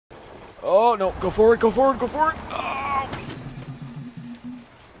Oh, no. Go forward, go forward, go forward. Oh!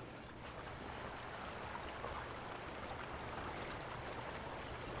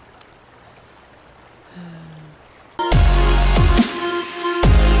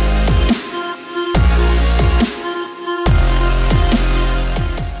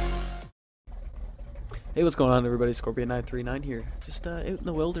 Hey, what's going on, everybody? Scorpion939 here. Just out in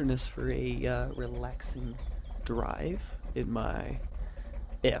the wilderness for a relaxing drive in my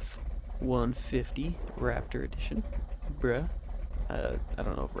F150 Raptor Edition. Bruh. I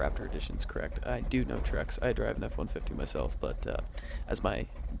don't know if Raptor Edition's correct. I do know trucks. I drive an F150 myself, but as my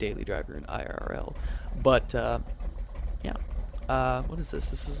daily driver in IRL. But yeah. What is this?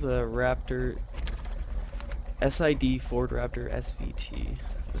 This is the Raptor SID Ford Raptor SVT.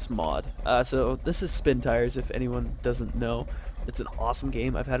 This mod. So this is Spin Tires, if anyone doesn't know. It's an awesome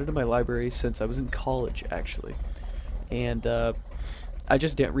game. I've had it in my library since I was in college, actually. And I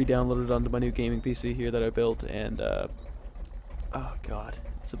just re-downloaded it onto my new gaming PC here that I built, and oh god,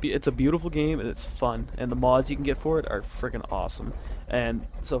 it's a beautiful game, and it's fun, and the mods you can get for it are freaking awesome. And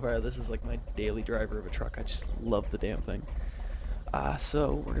so far, this is like my daily driver of a truck. I just love the damn thing.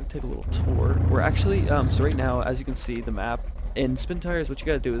 So we're gonna take a little tour. We're actually so right now, as you can see, the map in Spin Tires, what you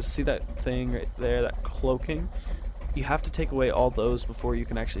gotta do is see that thing right there, that cloaking. You have to take away all those before you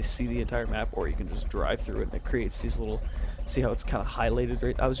can actually see the entire map, or you can just drive through it, and it creates these little. See how it's kind of highlighted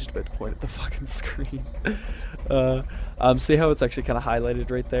right? I was just about to point at the fucking screen. See how it's actually kind of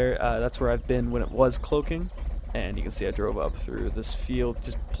highlighted right there? That's where I've been when it was cloaking. And you can see I drove up through this field,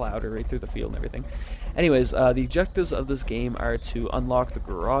 just plowed it right through the field and everything. Anyways, the objectives of this game are to unlock the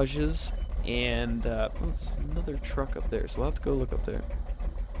garages, and oh, there's another truck up there, so we'll have to go look up there.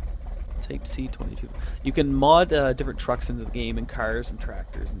 Type C22. You can mod different trucks into the game, and cars and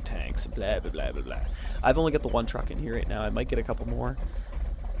tractors and tanks and blah blah blah blah blah. I've only got the one truck in here right now. I might get a couple more.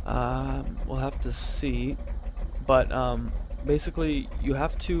 We'll have to see. But basically, you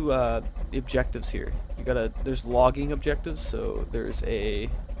have to objectives here. You gotta. There's logging objectives. So there's a.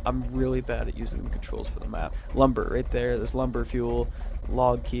 I'm really bad at using the controls for the map. Lumber right there. There's lumber, fuel,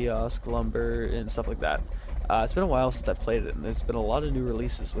 log kiosk, lumber, and stuff like that. It's been a while since I've played it, and there's been a lot of new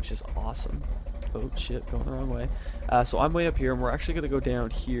releases, which is awesome. Oh shit, going the wrong way. So I'm way up here, and we're actually going to go down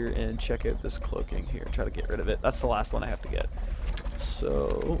here and check out this cloaking here, try to get rid of it. That's the last one I have to get.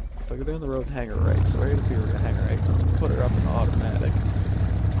 So if I go down the road and hang her right, so right up here we're going to hang her right. Let's put her up in automatic.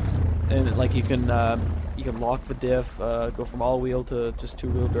 And like you can lock the diff, go from all-wheel to just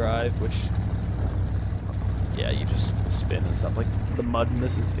two-wheel drive, which... yeah, you just spin and stuff. Like, the mud in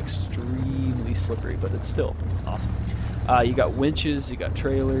this is extremely slippery, but it's still awesome. You got winches, you got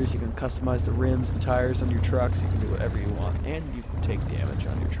trailers, you can customize the rims and tires on your trucks, you can do whatever you want, and you can take damage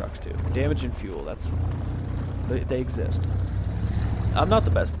on your trucks too. Damage and fuel, they exist. I'm not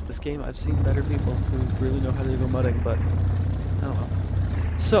the best at this game. I've seen better people who really know how to do mudding, but I don't know.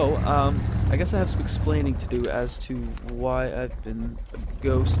 So, I guess I have some explaining to do as to why I've been a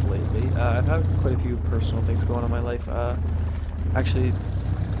ghost lately. I've had quite a few personal things going on in my life. Actually,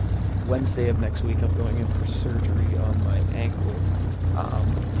 Wednesday of next week I'm going in for surgery on my ankle.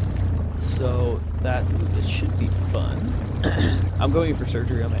 So this should be fun. I'm going in for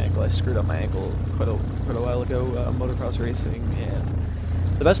surgery on my ankle. I screwed up my ankle quite a while ago, motocross racing,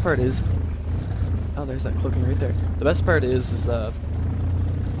 and the best part is, oh, there's that cloaking right there. The best part is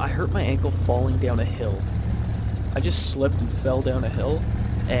I hurt my ankle falling down a hill. I just slipped and fell down a hill,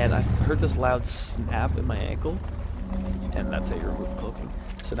 and I heard this loud snap in my ankle, and that's how you remove cloaking.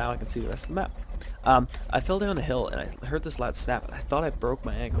 So now I can see the rest of the map. I fell down a hill, and I heard this loud snap, and I thought I broke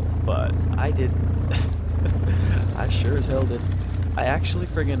my ankle, but I didn't. I sure as hell did. I actually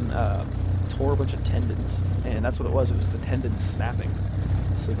friggin' tore a bunch of tendons, and that's what it was. It was the tendons snapping.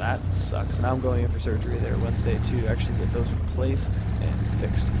 So that sucks. Now I'm going in for surgery there Wednesday to actually get those replaced and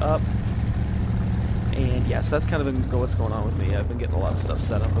fixed up. And yeah, so that's kind of what's going on with me. I've been getting a lot of stuff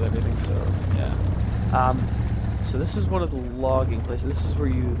set up with everything, so yeah. So this is one of the logging places. This is where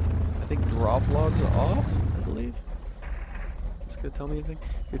you, I think, drop logs off, I believe. Is this gonna tell me anything?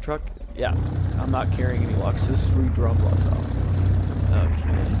 Your truck? Yeah, I'm not carrying any logs, so this is where you drop logs off.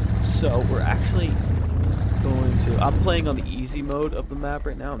 Okay, so we're actually going to... I'm playing on the easy mode of the map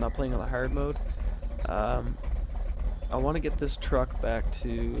right now. I'm not playing on the hard mode. I want to get this truck back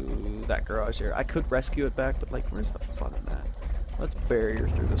to that garage there. I could rescue it back, but like, where's the fun in that? Let's bury her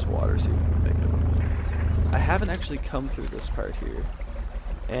through this water, see if we can make it. I haven't actually come through this part here,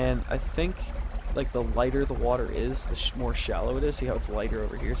 and I think like the lighter the water is, the more shallow it is. See how it's lighter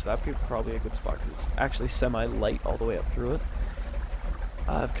over here? So that'd be probably a good spot because it's actually semi-light all the way up through it.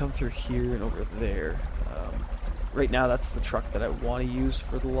 I've come through here and over there. right now that's the truck that I want to use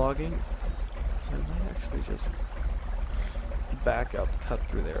for the logging. So I might actually just back up, cut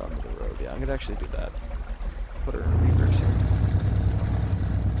through there onto the road. Yeah, I'm gonna actually do that. Put her in reverse here.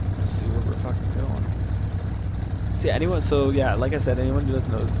 Let's see where we're fucking going. See, anyone, so yeah, like I said, anyone who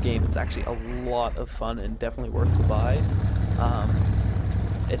doesn't know this game, it's actually a lot of fun and definitely worth the buy.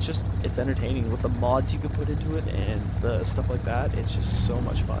 It's entertaining with the mods you can put into it and the stuff like that. It's just so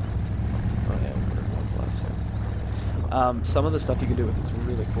much fun. Oh yeah, we'll put her in one plus here. Some of the stuff you can do with it's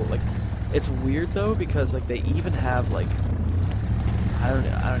really cool. Like, it's weird though because like they even have like I don't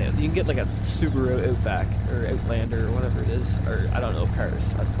know. You can get like a Subaru Outback or Outlander or whatever it is, or I don't know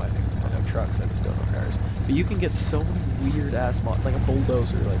cars. That's my thing. I know trucks. I just don't know cars. But you can get so many weird ass mods, like a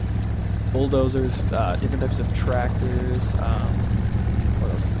bulldozer, like bulldozers, different types of tractors. What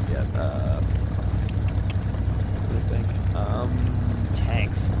else can you get? What do you think?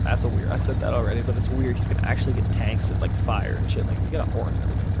 Tanks. That's a weird. I said that already, but it's weird. You can actually get tanks that like fire and shit. Like you get a horn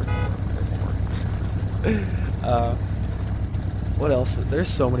and everything. What else? There's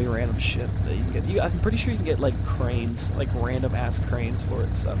so many random shit that you can get. I'm pretty sure you can get like cranes, like random ass cranes for it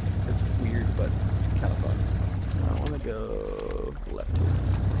and stuff. It's weird, but kind of fun. I want to go left here.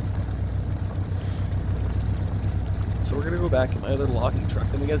 So we're gonna go back in my other logging truck.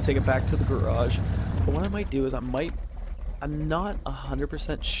 Then we gotta take it back to the garage. But what I might do is I'm not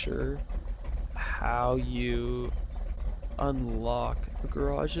 100% sure how you unlock the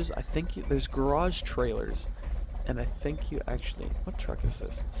garages. I think there's garage trailers. And I think you actually... What truck is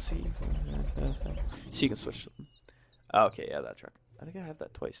this? See? So you can switch to them. Oh, okay, yeah, that truck. I think I have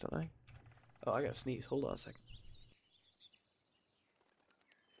that twice, don't I? Oh, I gotta sneeze. Hold on a second.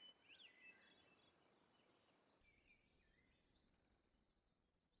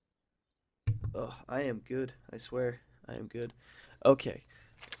 Oh, I am good. I swear. I am good. Okay.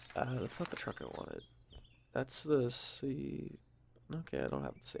 That's not the truck I wanted. That's the C... Okay, I don't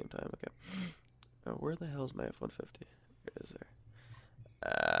have it at the same time. Okay. Where the hell's my F-150? Where is there?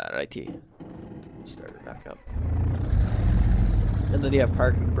 Right here. Start it back up. And then you have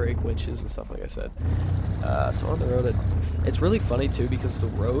parking brake winches and stuff like I said. So on the road, it's really funny too because the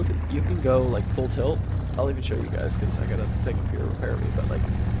road, you can go like full tilt. I'll even show you guys because I gotta take a pure repair me, but like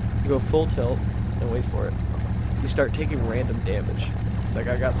you go full tilt and wait for it. You start taking random damage. It's like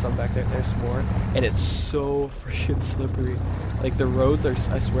I got some back there, there's some more, and it's so freaking slippery. Like the roads are,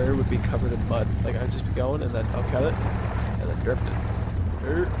 I swear, would be covered in mud. Like I'd just be going and then I'll cut it and then drift it.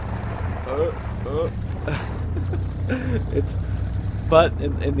 But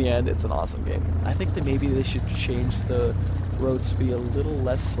in the end, it's an awesome game. I think that maybe they should change the roads to be a little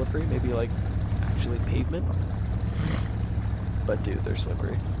less slippery, maybe like actually pavement. But dude, they're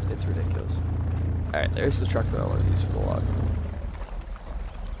slippery. It's ridiculous. Alright, there's the truck that I want to use for the log.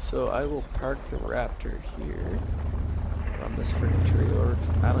 So I will park the Raptor here on this freaking trailer.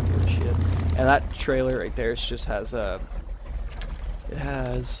 I don't give a shit. And that trailer right there just has a... It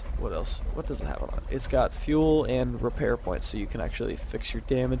has... What else? What does it have on it? It's got fuel and repair points, so you can actually fix your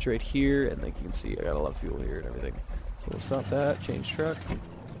damage right here. And like you can see, I got a lot of fuel here and everything. So we'll stop that, change truck.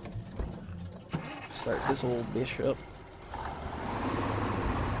 Start this old bitch up.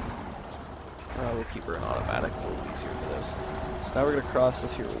 We'll keep her in automatic, so it'll be easier for this. So now we're going to cross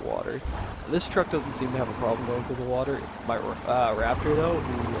this here water. This truck doesn't seem to have a problem going through the water. My Raptor, though,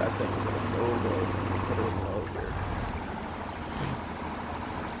 that thing is like a no-go. Let's put her in low here.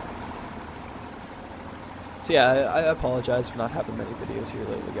 So yeah, I apologize for not having many videos here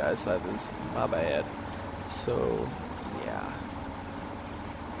lately, guys. That is my bad. So, yeah.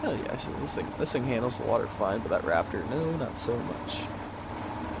 Hell yeah, actually, this thing handles the water fine, but that Raptor, no, not so much.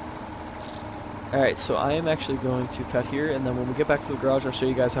 Alright, so I am actually going to cut here, and then when we get back to the garage, I'll show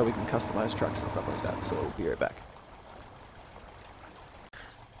you guys how we can customize trucks and stuff like that, so be right back.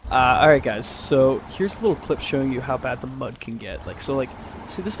 Alright guys, so here's a little clip showing you how bad the mud can get. Like, so like,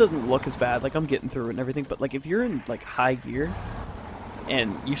 see this doesn't look as bad, like I'm getting through it and everything, but like if you're in like high gear,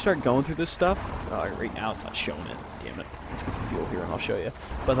 and you start going through this stuff, right now it's not showing it, damn it. Let's get some fuel here and I'll show you.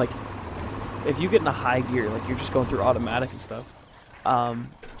 But like, if you get in a high gear, like you're just going through automatic and stuff,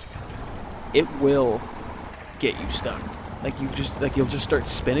 it will get you stuck. Like you'll just start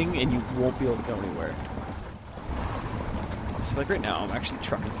spinning and you won't be able to go anywhere. So like right now I'm actually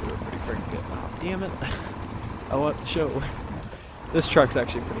trucking through it pretty freaking good. Oh, damn it. I want to show. This truck's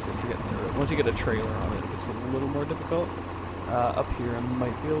actually pretty good for getting through it. Once you get a trailer on it, it's a little more difficult. Up here I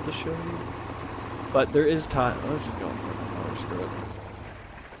might be able to show you. But there is time. Let's just go in for it. Oh, screw it.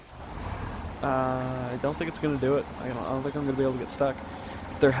 I don't think it's going to do it. I don't think I'm going to be able to get stuck.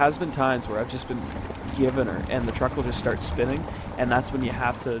 There has been times where I've just been given her and the truck will just start spinning, and that's when you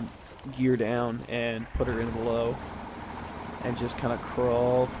have to gear down and put her in low and just kind of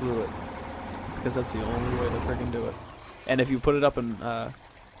crawl through it, because that's the only way to freaking do it. And if you put it up in 1+,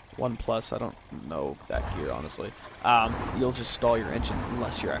 I don't know that gear honestly, you'll just stall your engine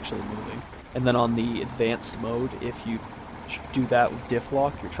unless you're actually moving. And then on the advanced mode, if you do that with diff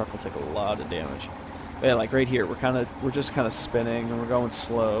lock, your truck will take a lot of damage. But yeah, like right here, we're just kind of spinning and we're going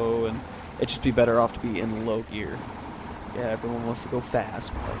slow, and it'd just be better off to be in low gear. Yeah, everyone wants to go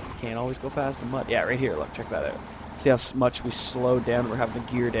fast, but like, you can't always go fast in mud. Yeah, right here, look, check that out. See how much we slowed down? We're having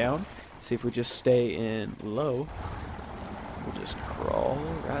to gear down. See if we just stay in low, we'll just crawl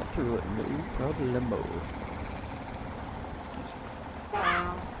right through it, no problemo.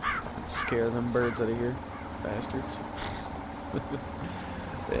 Scare them birds out of here, bastards.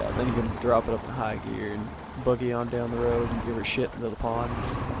 Yeah, then you can drop it up in high gear and buggy on down the road and give her shit into the pond.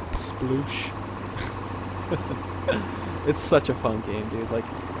 Sploosh. It's such a fun game, dude. Like,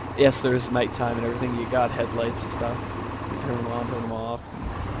 yes, there's nighttime and everything. You got headlights and stuff. You turn them on, turn them off.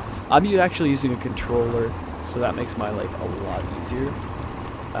 I'm actually using a controller, so that makes my life a lot easier.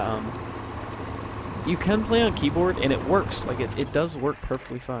 You can play on keyboard, and it works. Like, it does work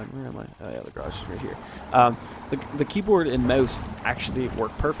perfectly fine. Where am I? Oh, yeah, the garage is right here. The keyboard and mouse actually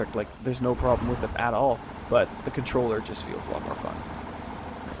work perfect. Like, there's no problem with it at all. But the controller just feels a lot more fun.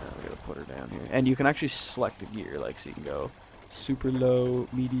 We're going to put her down here. And you can actually select a gear, like, so you can go super low,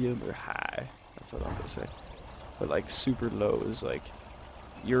 medium, or high. That's what I'm going to say. But, like, super low is, like,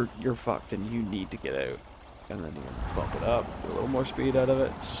 you're fucked and you need to get out. And then you can bump it up, get a little more speed out of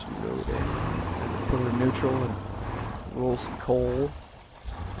it, slow it down, put it in neutral and roll some coal.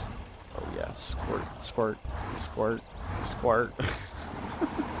 Just, oh yeah, squirt, squirt, squirt, squirt.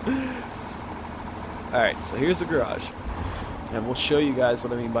 Alright, so here's the garage. And we'll show you guys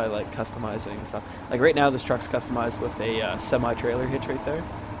what I mean by like customizing and stuff. Like right now this truck's customized with a semi-trailer hitch right there.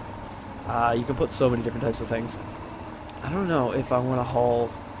 You can put so many different types of things. I don't know if I want to haul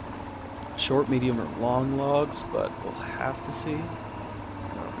short, medium, or long logs, but we'll have to see.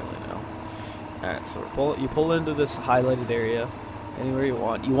 I don't really know. Alright, so you pull into this highlighted area anywhere you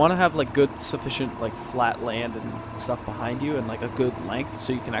want. You want to have like good, sufficient like flat land and stuff behind you and like a good length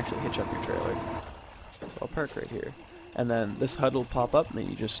so you can actually hitch up your trailer. So I'll park right here. And then this HUD will pop up and then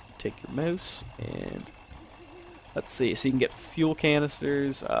you just take your mouse and let's see. So you can get fuel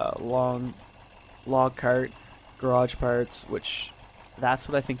canisters, long log cart, garage parts, which that's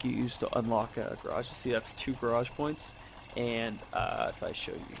what I think you use to unlock a garage. You see that's 2 garage points. And if I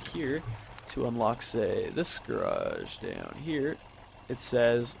show you here, to unlock, say, this garage down here, it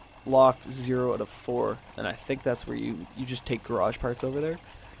says locked 0 out of 4. And I think that's where you just take garage parts over there.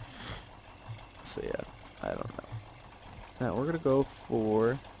 So yeah, I don't know. Now we're going to go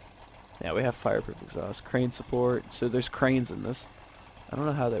for, yeah, we have fireproof exhaust, crane support. So there's cranes in this. I don't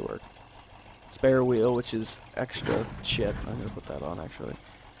know how they work. Spare wheel, which is extra shit. I'm going to put that on, actually.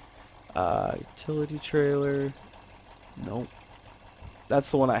 Utility trailer. Nope. That's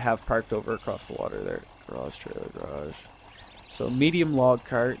the one I have parked over across the water there. Garage trailer, garage. So medium log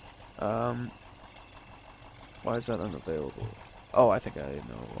cart. Why is that unavailable? Oh, I think I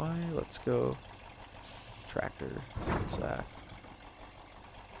know why. Let's go. Tractor. What's that?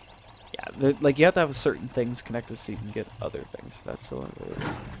 Yeah, like you have to have certain things connected so you can get other things. That's still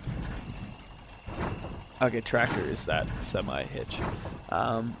unavailable. Okay, tractor is that semi-hitch.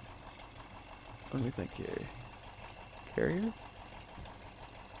 Let me think here. Carrier?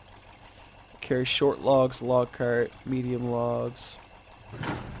 Carry short logs, log cart, medium logs.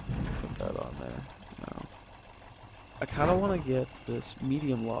 Put that on there. No. I kind of want to get this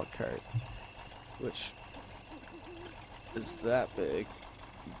medium log cart, which is that big,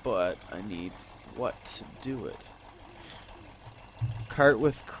 but I need what to do it. Cart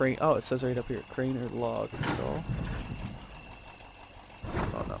with crane. Oh, it says right up here, crane or log. So.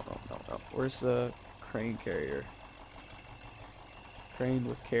 Oh no. Where's the crane carrier? Crane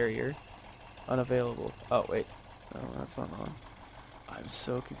with carrier. Unavailable. Oh wait. No, that's not on. I'm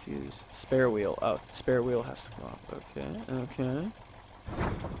so confused. Spare wheel. Oh, spare wheel has to come off. Okay.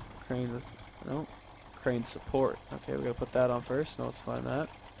 Crane with. No. Crane support. Okay, we gotta put that on first. No, let's find that.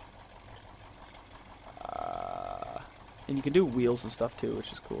 And you can do wheels and stuff too,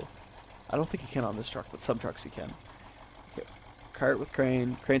 which is cool. I don't think you can on this truck, but some trucks you can. Okay. Cart with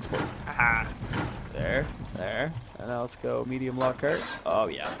crane. Crane support. Ah! There. And now let's go medium log cart. Oh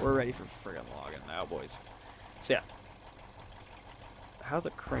yeah, we're ready for friggin' logging now, boys. So yeah. How the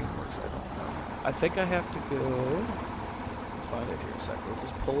crane works, I don't know. I think I have to go... I'll find it here in a sec. We'll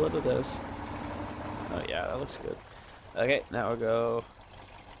just pull out of this. Oh yeah, that looks good. Okay, now we'll go...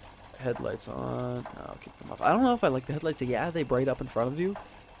 Headlights on. No, I'll keep them off. I don't know if I like the headlights. Yeah, they bright up in front of you,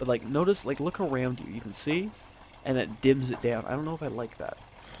 But like, notice, like, look around you. You can see, and it dims it down. I don't know if I like that.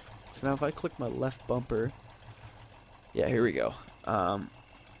 So now if I click my left bumper, yeah, here we go.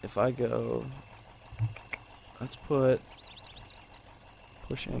 If I go, let's put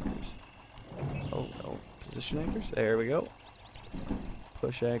push anchors. Oh no, position anchors. There we go.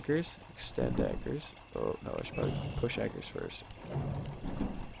 Push anchors, extend anchors. Oh no, I should probably push anchors first.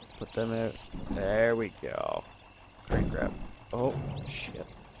 Put them out. There we go. Crane grab. Oh shit.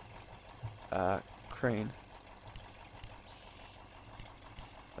 Crane.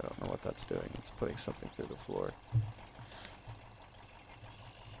 I don't know what that's doing. It's putting something through the floor.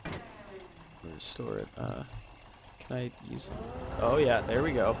 Restore it. Can I use it? Oh yeah, there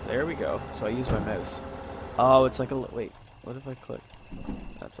we go. There we go. So I use my mouse. Oh, it's like a wait. What if I click?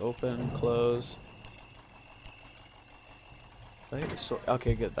 That's open, close. If I hit restore,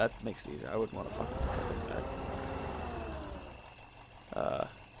 okay, good. That makes it easier. I wouldn't want to fucking put that thing back.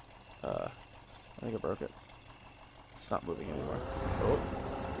 I think I broke it. It's not moving anymore. Oh.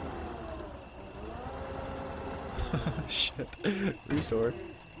 Shit. Restore.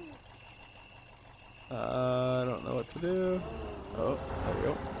 I don't know what to do. Oh, there we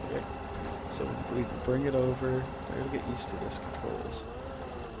go. Okay. So we bring it over. I gotta get used to this controls.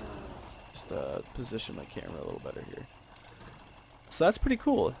 Just position my camera a little better here. So that's pretty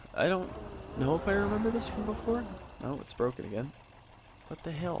cool. I don't know if I remember this from before. No, it's broken again. What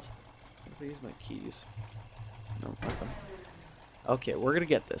the hell? What if I use my keys? No, nothing. Okay, we're gonna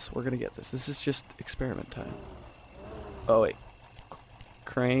get this. We're gonna get this. This is just experiment time. Oh wait.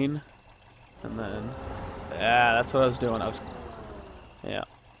 Crane. And then, yeah, that's what I was doing. Yeah.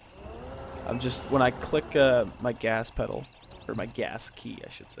 I'm just, when I click my gas pedal, or my gas key, I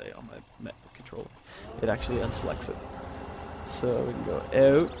should say, on my controller, it actually unselects it. So we can go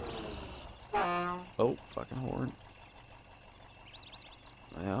out. Oh, fucking horn.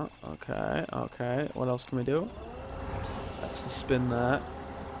 Yeah, okay, okay. What else can we do? That's to spin that.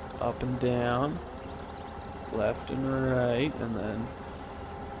 Up and down. Left and right, and then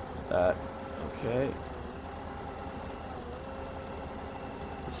that. Okay.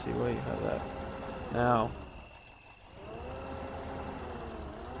 Let's see why you have that. Now.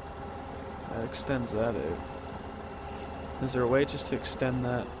 That extends that out. Is there a way just to extend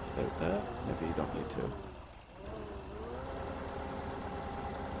that without that? Maybe you don't need to.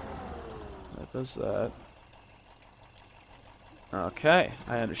 That does that. Okay,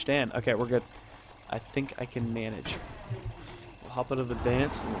 I understand. Okay, we're good. I think I can manage. We'll hop out of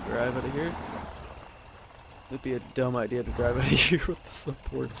advanced and we'll drive out of here. It'd be a dumb idea to drive out of here with the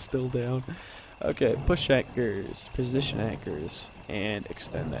support still down. Okay, push anchors, position anchors, and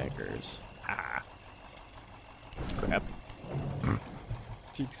extend anchors. Ah. Crap.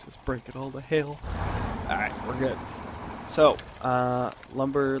 Jesus, break it all to hell. Alright, we're good. So,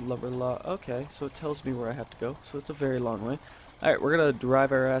 lumber, okay, so it tells me where I have to go, so it's a very long way. Alright, we're gonna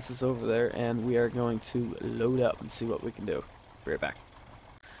drive our asses over there, and we are going to load up and see what we can do. Be right back.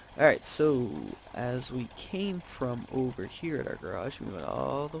 Alright, so, as we came from over here at our garage, we went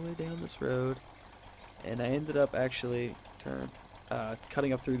all the way down this road, and I ended up actually,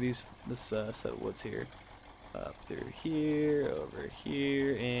 cutting up through this set of woods here. Up through here, over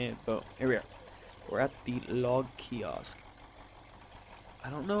here, and boom, here we are. We're at the log kiosk. I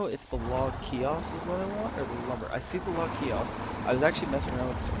don't know if the log kiosk is what I want, or the lumber. I see the log kiosk. I was actually messing around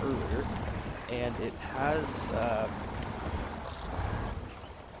with this earlier, and it has,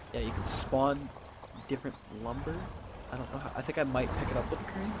 yeah, you can spawn different lumber. I don't know how, I think I might pick it up with a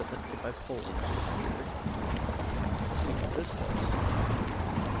crane, but then if I pull it here, let's see what this does.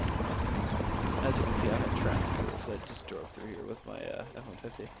 As you can see, I have tracks through because I just drove through here with my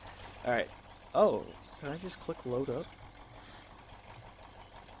F-150. Alright. Oh, can I just click load up?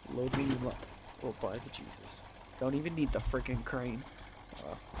 Load me, oh, by the Jesus. Don't even need the freaking crane.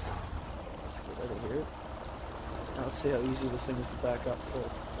 Let's get out of here. Now let's see how easy this thing is to back up full.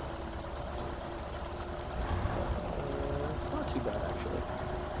 It's not too bad, actually.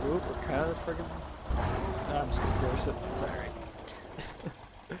 Oop, we're kind of friggin'... No, I'm just gonna force it. It's alright.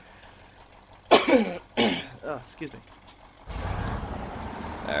 Oh, excuse me.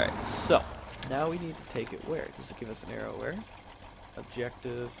 Alright, so now we need to take it where? Does it give us an arrow where?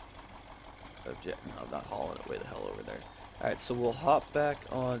 Objective. No, not hauling it way the hell over there. Alright, so we'll hop back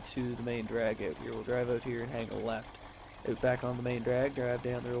onto the main drag out here. We'll drive out here and hang a left. Out back on the main drag, drive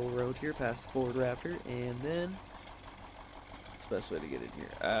down the old road here past the Ford Raptor, and then that's the best way to get in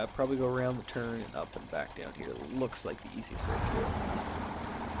here. Probably go around the turn and up and back down here. Looks like the easiest way to do it.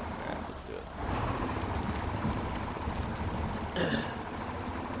 Alright, let's do it.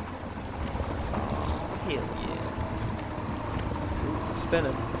 Oh, hell yeah. Ooh,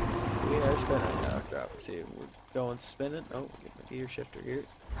 spinning. they are spinning. Now drop. See, we're going spinning. Oh, get my gear shifter here.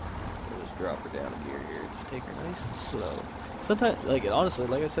 We'll just drop her down a gear here. Just take her nice and slow. Sometimes, like, honestly,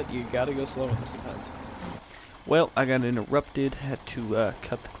 like I said, you gotta go slow in this sometimes. Well, I got interrupted. Had to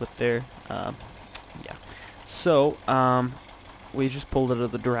cut the clip there. Yeah. So, we just pulled out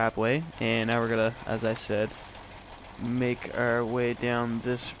of the driveway, and now we're gonna, as I said, make our way down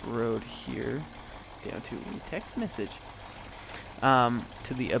this road here, down to a text message,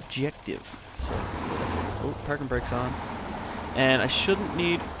 to the objective. So, oh, parking brakes on, and I shouldn't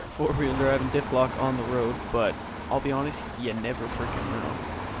need four-wheel drive and diff lock on the road, but I'll be honest, you never freaking know.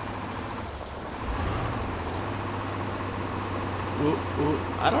 Ooh, ooh,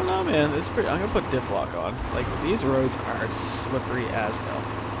 I don't know, man. It's pretty. I'm gonna put diff lock on. Like, these roads are slippery as hell.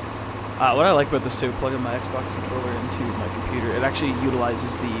 What I like about this too, plugging my Xbox controller into my computer, it actually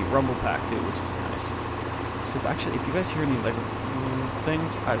utilizes the rumble pack too, which is nice. So if you guys hear any like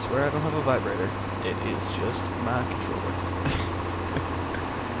things, I swear I don't have a vibrator. It is just my controller.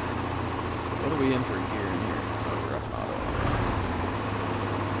 What are we in for gear in here? Oh, we're up in auto.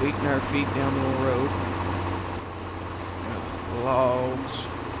 Beating our feet down the old road. Logs.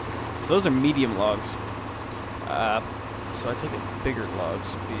 So those are medium logs. So I take it bigger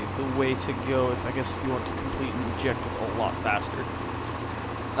logs would be the way to go if you want to complete an objective a lot faster.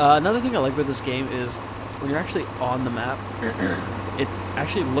 Another thing I like about this game is when you're actually on the map, it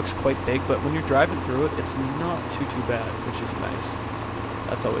actually looks quite big, but when you're driving through it, it's not too bad, which is nice.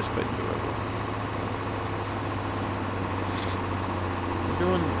 That's always quite enjoyable. We're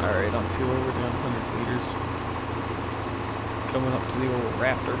doing alright on fuel. We're doing 100 liters. Coming up to the old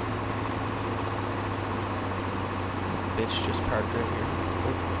Raptor. Bitch just parked right here.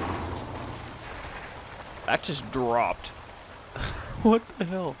 Oh. That just dropped. What the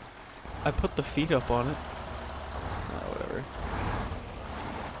hell? I put the feet up on it. Whatever.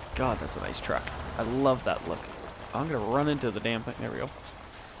 God, that's a nice truck. I love that look. I'm gonna run into the damn thing. There we go.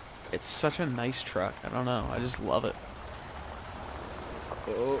 It's such a nice truck. I don't know. I just love it.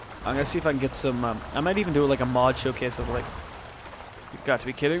 Oh, I'm gonna see if I can get some. I might even do like a mod showcase of like. You've got to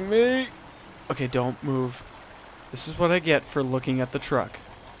be kidding me! Okay, don't move. This is what I get for looking at the truck.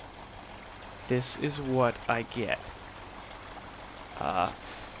 This is what I get. I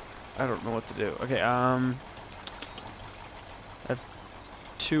don't know what to do. Okay, I have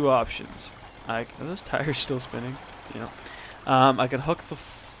two options. Are those tires still spinning? Yeah. I can hook the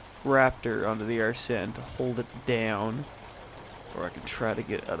Raptor onto the RCN to hold it down, or I can try to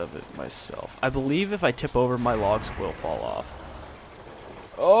get out of it myself. I believe if I tip over, my logs will fall off.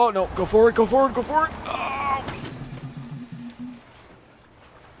 Oh, no. Go forward, go forward, go forward. Oh!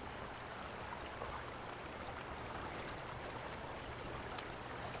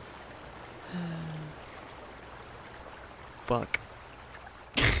 Fuck.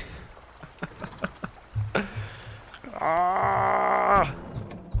 Ah!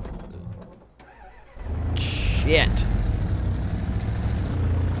 Shit.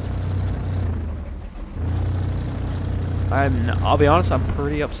 I'll be honest, I'm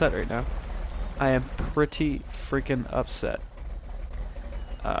pretty upset right now. I am pretty freaking upset.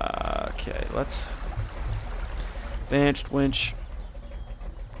 Okay, let's... Benched, winch.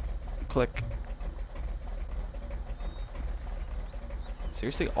 Click.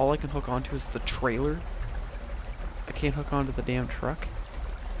 Seriously, all I can hook onto is the trailer? I can't hook onto the damn truck?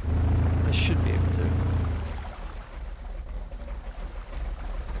 I should be able to.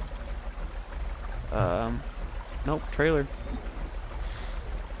 Nope, trailer.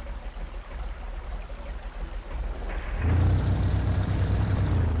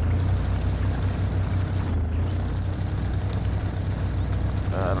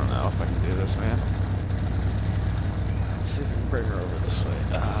 I don't know if I can do this, man. Let's see if we can bring her over this way.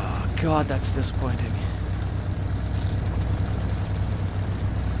 Oh, God, that's disappointing.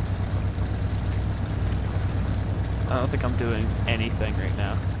 I don't think I'm doing anything right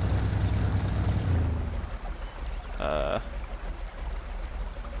now.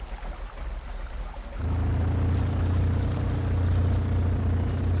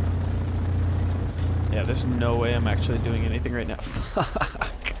 Yeah, there's no way I'm actually doing anything right now.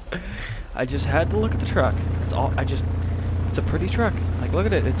 Fuck. I just had to look at the truck. It's all, it's a pretty truck. Like, look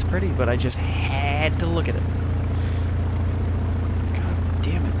at it, it's pretty, but I just had to look at it. God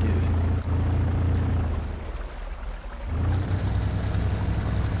damn it, dude.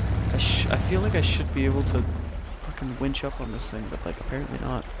 I feel like I should be able to fucking winch up on this thing, but like apparently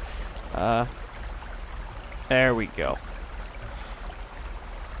not. There we go.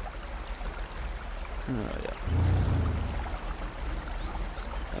 Oh yeah.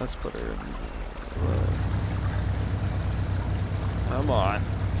 Let's put her in the road. Come on.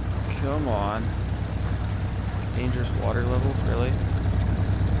 Come on. Dangerous water level, really?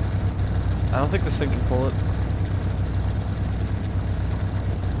 I don't think this thing can pull it.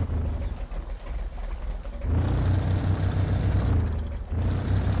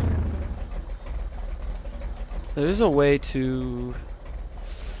 There's a way to...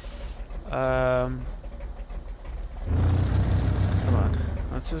 Come on.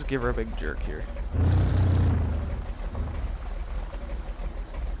 Let's just give her a big jerk here.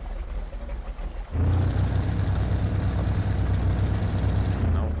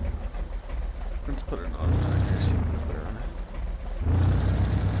 No. Let's put her in automatic here, see if we can put her on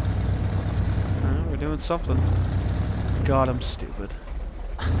it. We're doing something. God, I'm stupid.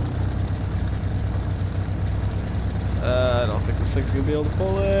 I don't think this thing's gonna be able to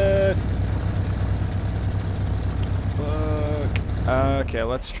pull it. Fuck. Okay,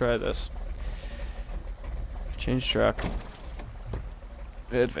 let's try this. Change track.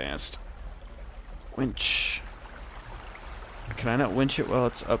 Advanced. Winch. Can I not winch it while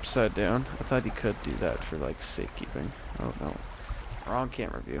it's upside down? I thought you could do that for like safekeeping. Oh no. Wrong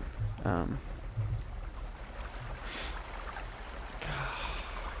camera view.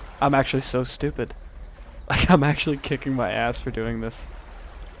 I'm actually so stupid. Like, I'm actually kicking my ass for doing this.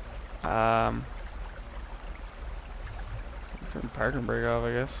 Turn parking brake off,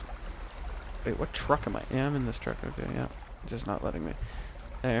 I guess. Wait, what truck am I? Yeah, I'm in this truck. Okay, yeah. Just not letting me.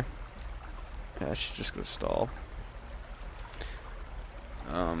 There. Yeah, she's just gonna stall.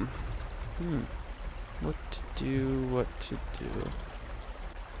 What to do, what to do.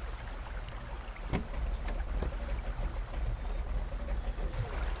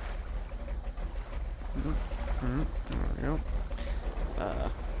 There we go.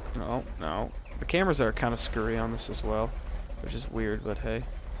 No. The cameras are kind of screwy on this as well, which is weird, but hey.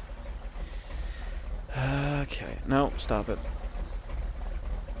 Okay, no, stop it.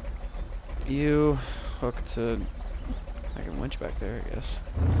 You hook to... I can winch back there, I guess.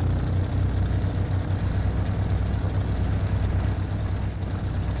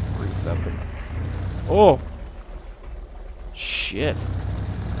 Reef that thing. Oh! Shit.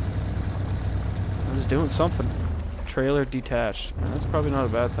 I was doing something. Trailer detached. That's probably not a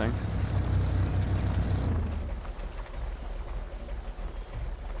bad thing.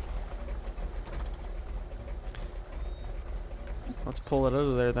 Let's pull it out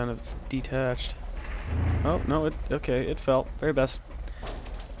of there then if it's detached. Oh, no, okay, it fell. Very best.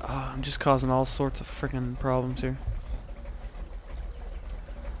 Oh, I'm just causing all sorts of freaking problems here.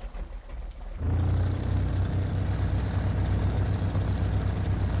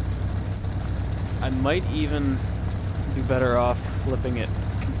 I might even be better off flipping it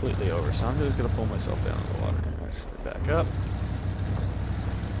completely over, so I'm just going to pull myself down in the water. Actually, back up.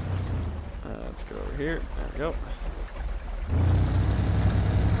 Let's go over here. There we go.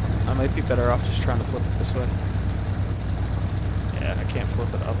 I might be better off just trying to flip it this way. Yeah, I can't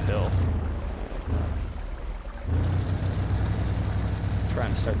flip it uphill.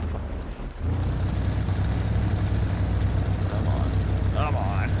 Trying to start the fucking engine. Come on. Come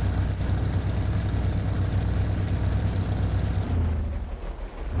on.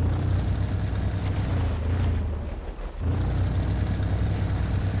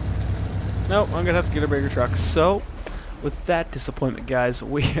 Nope, I'm gonna have to get a bigger truck. So, with that disappointment, guys,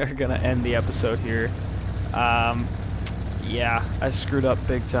 we are gonna end the episode here. Yeah, I screwed up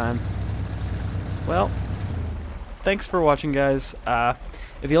big time. Well, thanks for watching, guys.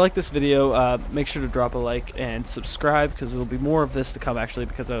 If you like this video, make sure to drop a like and subscribe, because there'll be more of this to come, actually,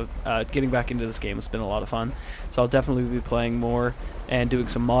 because of getting back into this game has been a lot of fun. So I'll definitely be playing more and doing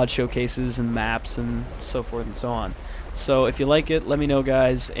some mod showcases and maps and so forth and so on. So if you like it, let me know,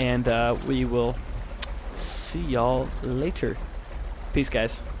 guys, and we will see y'all later. Peace,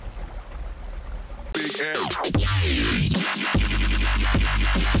 guys. Bad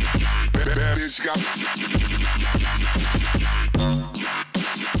bitch got